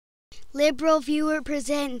LiberalViewer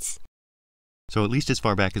presents. So at least as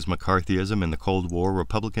far back as McCarthyism and the Cold War,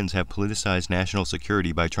 Republicans have politicized national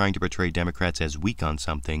security by trying to portray Democrats as weak on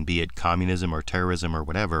something, be it communism or terrorism or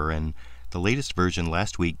whatever, and the latest version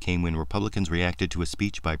last week came when Republicans reacted to a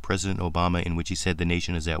speech by President Obama in which he said the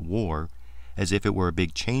nation is at war, as if it were a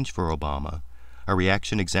big change for Obama, a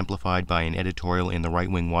reaction exemplified by an editorial in the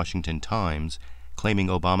right-wing Washington Times claiming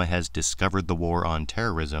Obama has discovered the war on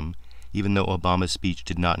terrorism, even though Obama's speech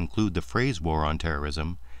did not include the phrase war on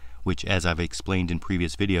terrorism, which, as I've explained in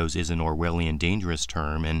previous videos, is an Orwellian dangerous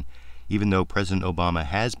term, and even though President Obama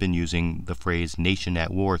has been using the phrase nation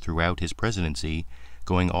at war throughout his presidency,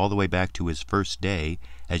 going all the way back to his first day,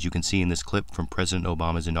 as you can see in this clip from President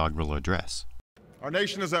Obama's inaugural address. Our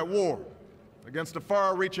nation is at war against a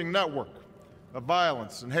far-reaching network of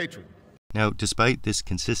violence and hatred. Now, despite this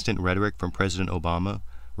consistent rhetoric from President Obama,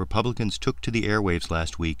 Republicans took to the airwaves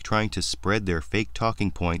last week trying to spread their fake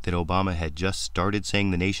talking point that Obama had just started saying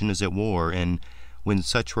the nation is at war, and when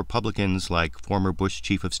such Republicans like former Bush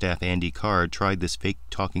Chief of Staff Andy Card tried this fake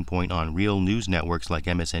talking point on real news networks like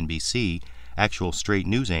MSNBC, actual straight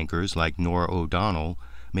news anchors like Norah O'Donnell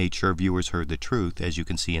made sure viewers heard the truth, as you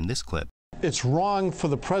can see in this clip. It's wrong for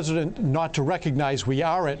the president not to recognize we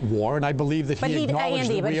are at war, and I believe that he acknowledged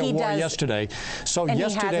that we are at war yesterday. So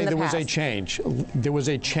yesterday there was a change. There was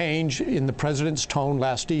a change in the president's tone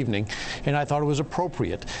last evening, and I thought it was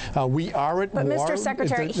appropriate. We are at war. But Mr.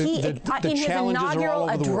 Secretary, in his inaugural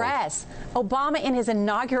address, Obama in his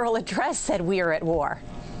inaugural address said we are at war.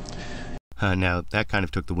 Now, that kind of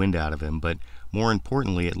took the wind out of him, but more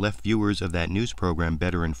importantly, it left viewers of that news program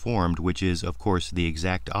better informed, which is, of course, the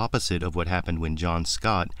exact opposite of what happened when Jon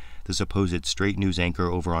Scott, the supposed straight news anchor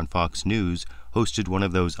over on Fox News, hosted one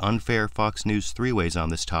of those unfair Fox News three-ways on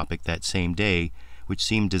this topic that same day, which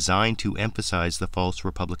seemed designed to emphasize the false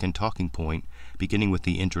Republican talking point, beginning with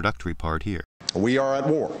the introductory part here. We are at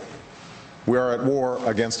war. We are at war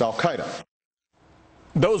against al-qaida.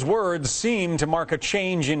 Those words seem to mark a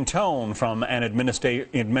change in tone from an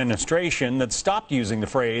administration that stopped using the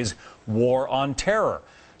phrase war on terror.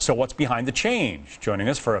 So what's behind the change? Joining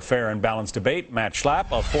us for a fair and balanced debate, Matt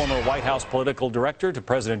Schlapp, a former White House political director to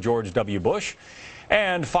President George W. Bush,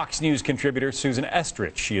 and Fox News contributor Susan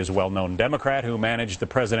Estrich. She is a well-known Democrat who managed the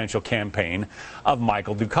presidential campaign of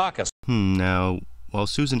Michael Dukakis. Now, while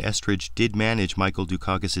Susan Estrich did manage Michael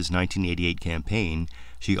Dukakis' 1988 campaign,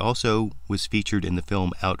 she also was featured in the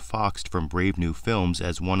film Outfoxed from Brave New Films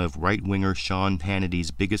as one of right-winger Sean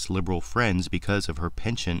Hannity's biggest liberal friends because of her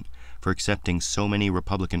penchant for accepting so many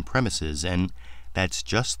Republican premises, and that's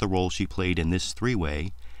just the role she played in this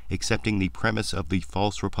three-way, accepting the premise of the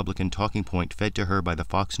false Republican talking point fed to her by the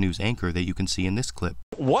Fox News anchor that you can see in this clip.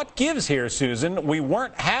 What gives here, Susan? We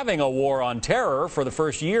weren't having a war on terror for the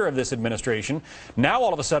first year of this administration. Now,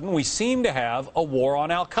 all of a sudden, we seem to have a war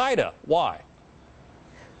on al-qaida. Why?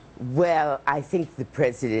 Well, I think the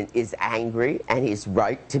president is angry, and he's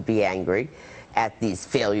right to be angry at these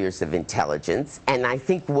failures of intelligence. And I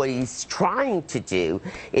think what he's trying to do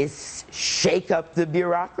is shake up the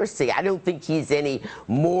bureaucracy. I don't think he's any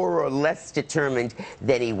more or less determined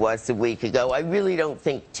than he was a week ago. I really don't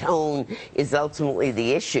think tone is ultimately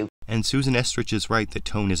the issue. And Susan Estrich is right that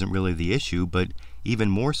tone isn't really the issue, but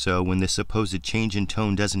even more so when this supposed change in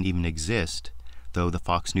tone doesn't even exist, though the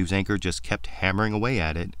Fox News anchor just kept hammering away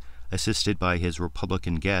at it, assisted by his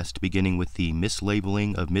Republican guest, beginning with the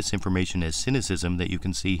mislabeling of misinformation as cynicism that you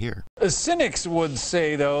can see here. Cynics would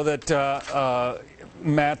say, though, that,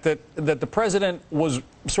 Matt, that the president was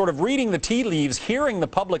sort of reading the tea leaves, hearing the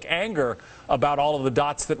public anger about all of the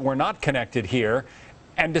dots that were not connected here,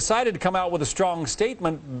 and decided to come out with a strong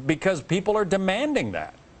statement because people are demanding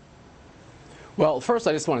that. Well, first,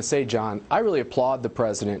 I just want to say, John, I really applaud the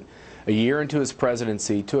president a year into his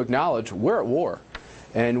presidency to acknowledge we're at war.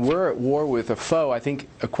 And we're at war with a foe, I think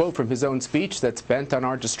a quote from his own speech, that's bent on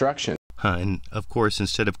our destruction. And, of course,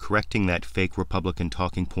 instead of correcting that fake Republican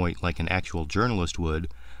talking point like an actual journalist would,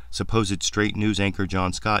 supposed straight news anchor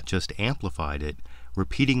Jon Scott just amplified it,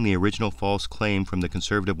 repeating the original false claim from the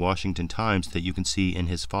conservative Washington Times that you can see in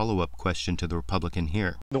his follow-up question to the Republican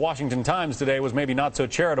here. The Washington Times today was maybe not so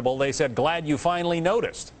charitable. They said, "Glad you finally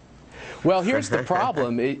noticed." Well, here's the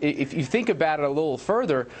problem. If you think about it a little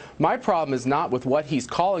further, my problem is not with what he's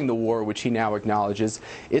calling the war, which he now acknowledges.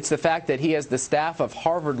 It's the fact that he has the staff of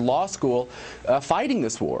Harvard Law School fighting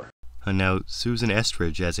this war. Now, Susan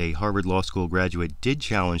Estrich, as a Harvard Law School graduate, did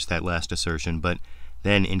challenge that last assertion, but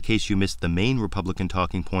then, in case you missed the main Republican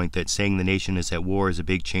talking point that saying the nation is at war is a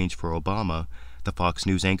big change for Obama, the Fox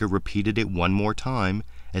News anchor repeated it one more time,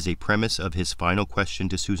 as a premise of his final question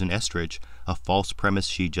to Susan Estrich, a false premise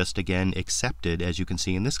she just again accepted, as you can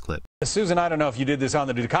see in this clip. Susan, I don't know if you did this on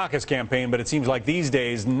the Dukakis campaign, but it seems like these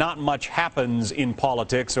days not much happens in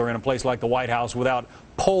politics or in a place like the White House without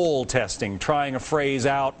poll testing, trying a phrase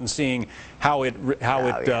out and seeing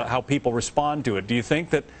how people respond to it. Do you think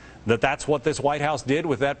that that's what this White House did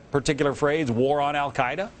with that particular phrase, war on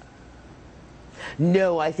al-qaeda?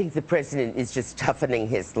 No, I think the president is just toughening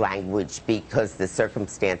his language because the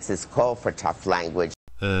circumstances call for tough language.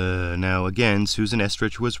 Now again, Susan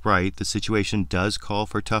Estrich was right. The situation does call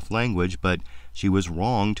for tough language, but she was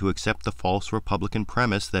wrong to accept the false Republican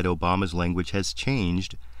premise that Obama's language has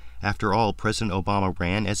changed. After all, President Obama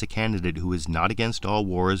ran as a candidate who is not against all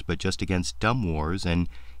wars, but just against dumb wars, and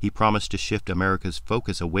he promised to shift America's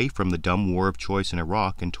focus away from the dumb war of choice in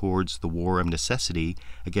Iraq and towards the war of necessity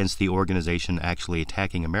against the organization actually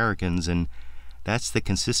attacking Americans, and that's the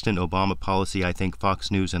consistent Obama policy I think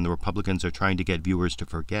Fox News and the Republicans are trying to get viewers to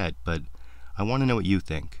forget, but I want to know what you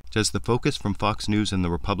think. Does the focus from Fox News and the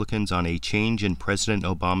Republicans on a change in President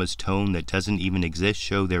Obama's tone that doesn't even exist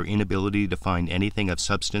show their inability to find anything of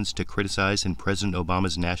substance to criticize in President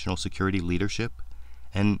Obama's national security leadership?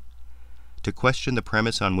 And to question the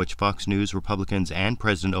premise on which Fox News, Republicans, and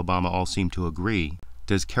President Obama all seem to agree,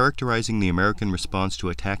 does characterizing the American response to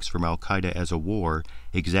attacks from al-qaeda as a war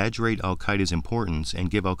exaggerate al-qaeda's importance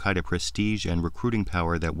and give al-qaeda prestige and recruiting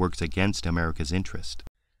power that works against America's interest?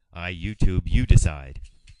 YouTube, you decide.